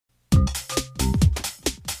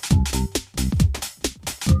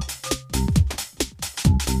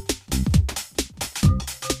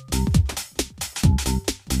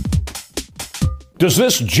Does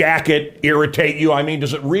this jacket irritate you? I mean,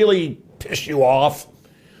 does it really piss you off?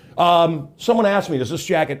 Someone asked me, does this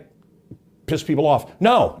jacket piss people off?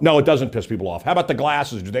 No, it doesn't piss people off. How about the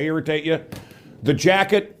glasses? Do they irritate you? The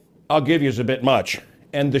jacket, I'll give you, is a bit much.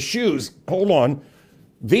 And the shoes, hold on,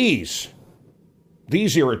 these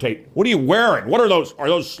irritate. What are you wearing? What are those? Are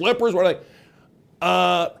those slippers? What are they?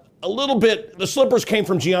 A little bit. The slippers came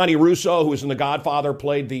from Gianni Russo, who was in The Godfather,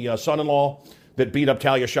 played the son-in-law that beat up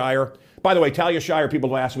Talia Shire. By the way, Talia Shire,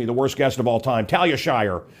 people have asked me, the worst guest of all time. Talia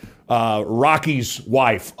Shire, Rocky's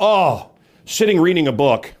wife. Oh, sitting reading a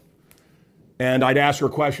book, and I'd ask her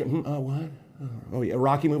a question. What? Oh, yeah,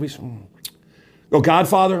 Rocky movies? Oh,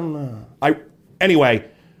 Godfather? Anyway,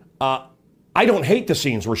 I don't hate the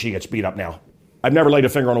scenes where she gets beat up now. I've never laid a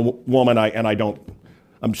finger on a woman, and I don't.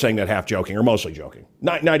 I'm saying that half joking, or mostly joking.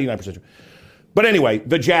 99%. But anyway,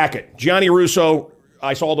 the jacket. Gianni Russo,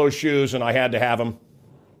 I saw those shoes, and I had to have them.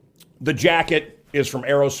 The jacket is from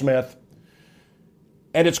Aerosmith,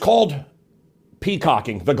 and it's called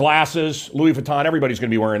peacocking. The glasses, Louis Vuitton, everybody's going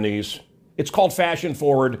to be wearing these. It's called fashion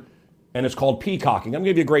forward, and it's called peacocking. I'm going to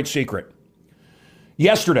give you a great secret.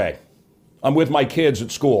 Yesterday, I'm with my kids at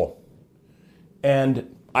school,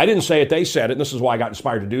 and I didn't say it, they said it, and this is why I got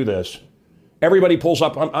inspired to do this. Everybody pulls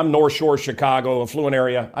up. I'm North Shore, Chicago, affluent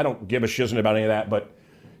area. I don't give a shiznit about any of that, but,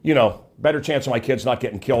 you know, better chance of my kids not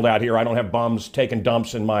getting killed out here. I don't have bums taking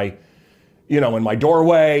dumps in my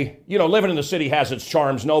doorway. You know, living in the city has its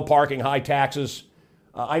charms. No parking, high taxes.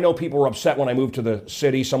 I know people were upset when I moved to the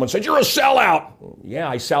city. Someone said, "You're a sellout." Yeah,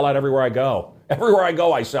 I sell out everywhere I go. Everywhere I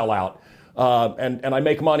go, I sell out. And I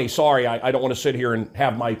make money. Sorry, I don't want to sit here and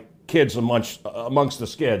have my kids amongst the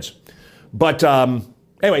skids. But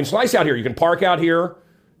anyway, it's nice out here. You can park out here.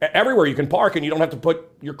 Everywhere you can park, and you don't have to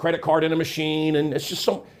put your credit card in a machine. And it's just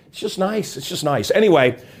nice. It's just nice.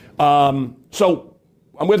 Anyway, so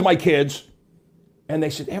I'm with my kids, and they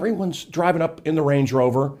said, everyone's driving up in the Range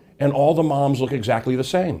Rover, and all the moms look exactly the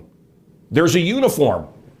same. There's a uniform.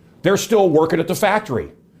 They're still working at the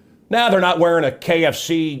factory. Now, they're not wearing a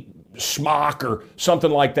KFC smock or something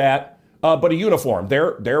like that, but a uniform.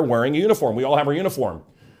 They're wearing a uniform. We all have our uniform.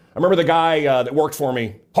 I remember the guy that worked for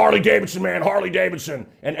me, Harley Davidson, man, Harley Davidson.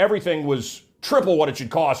 And everything was triple what it should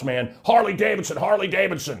cost, man. Harley Davidson, Harley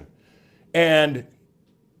Davidson. And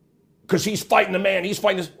because he's fighting the man, he's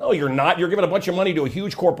fighting this. No, you're not. You're giving a bunch of money to a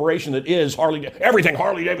huge corporation that is everything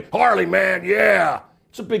Harley Davidson. Harley, man, yeah.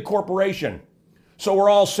 It's a big corporation. So we're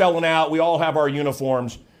all selling out. We all have our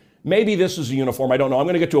uniforms. Maybe this is a uniform. I don't know. I'm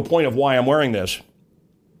going to get to a point of why I'm wearing this.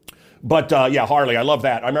 But yeah, Harley, I love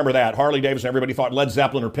that. I remember that. Harley Davidson, everybody thought Led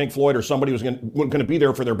Zeppelin or Pink Floyd or somebody was going to be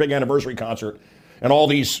there for their big anniversary concert. And all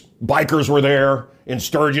these bikers were there in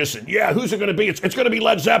Sturgis. And yeah, who's it going to be? It's going to be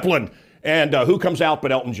Led Zeppelin. And who comes out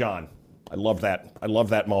but Elton John? I love that. I love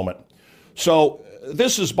that moment. So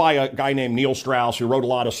this is by a guy named Neil Strauss, who wrote a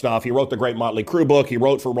lot of stuff. He wrote the great Motley Crue book. He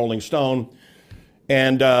wrote for Rolling Stone.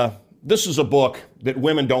 And this is a book that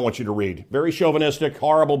women don't want you to read. Very chauvinistic,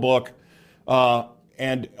 horrible book.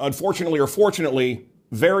 And unfortunately or fortunately,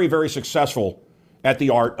 very, very successful at the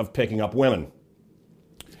art of picking up women.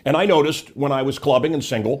 And I noticed when I was clubbing and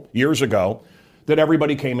single years ago that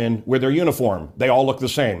everybody came in with their uniform. They all looked the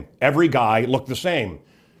same. Every guy looked the same.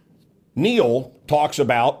 Neil talks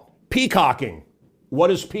about peacocking. What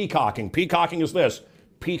is peacocking? Peacocking is this.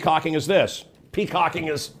 Peacocking is this. Peacocking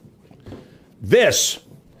is this.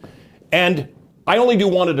 And I only do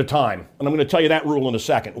one at a time, and I'm going to tell you that rule in a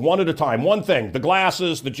second. One at a time. One thing. The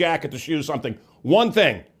glasses, the jacket, the shoes, something. One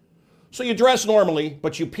thing. So you dress normally,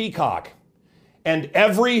 but you peacock. And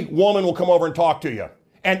every woman will come over and talk to you.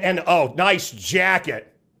 And oh, nice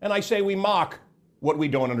jacket. And I say we mock what we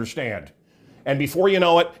don't understand. And before you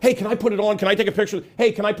know it, hey, can I put it on? Can I take a picture?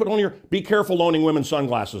 Hey, can I put on your... Be careful loaning women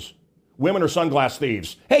sunglasses. Women are sunglass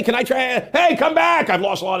thieves. Hey, can I try? Hey, come back. I've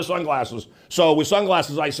lost a lot of sunglasses. So with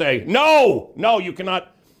sunglasses, I say, no, you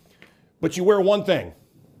cannot. But you wear one thing.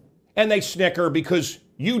 And they snicker because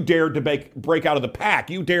you dared to break out of the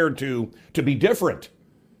pack. You dared to be different.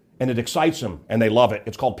 And it excites them, and they love it.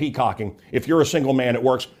 It's called peacocking. If you're a single man, it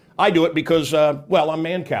works. I do it because, I'm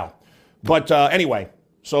man cow. But anyway,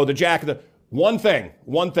 so the jacket, one thing.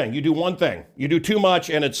 You do one thing. You do too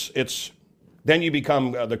much, and it's then you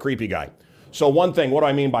become the creepy guy. So one thing, what do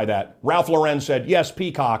I mean by that? Ralph Lauren said, yes,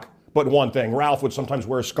 peacock, but one thing. Ralph would sometimes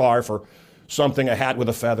wear a scarf or something, a hat with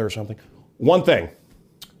a feather or something. One thing.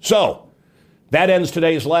 So that ends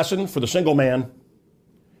today's lesson for the single man.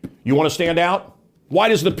 You want to stand out? Why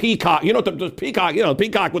does the peacock, the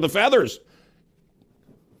peacock with the feathers?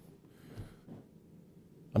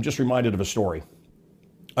 I'm just reminded of a story.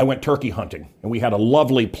 I went turkey hunting, and we had a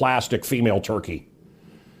lovely plastic female turkey.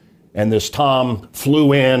 And this Tom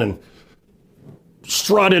flew in and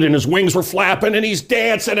strutted and his wings were flapping and he's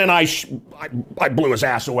dancing and I blew his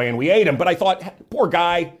ass away and we ate him. But I thought, poor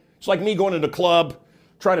guy, it's like me going to the club,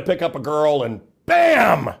 trying to pick up a girl and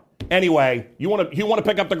bam! Anyway, you want to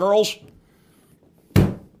pick up the girls?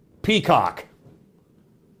 Peacock.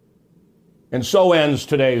 And so ends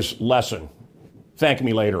today's lesson. Thank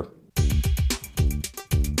me later.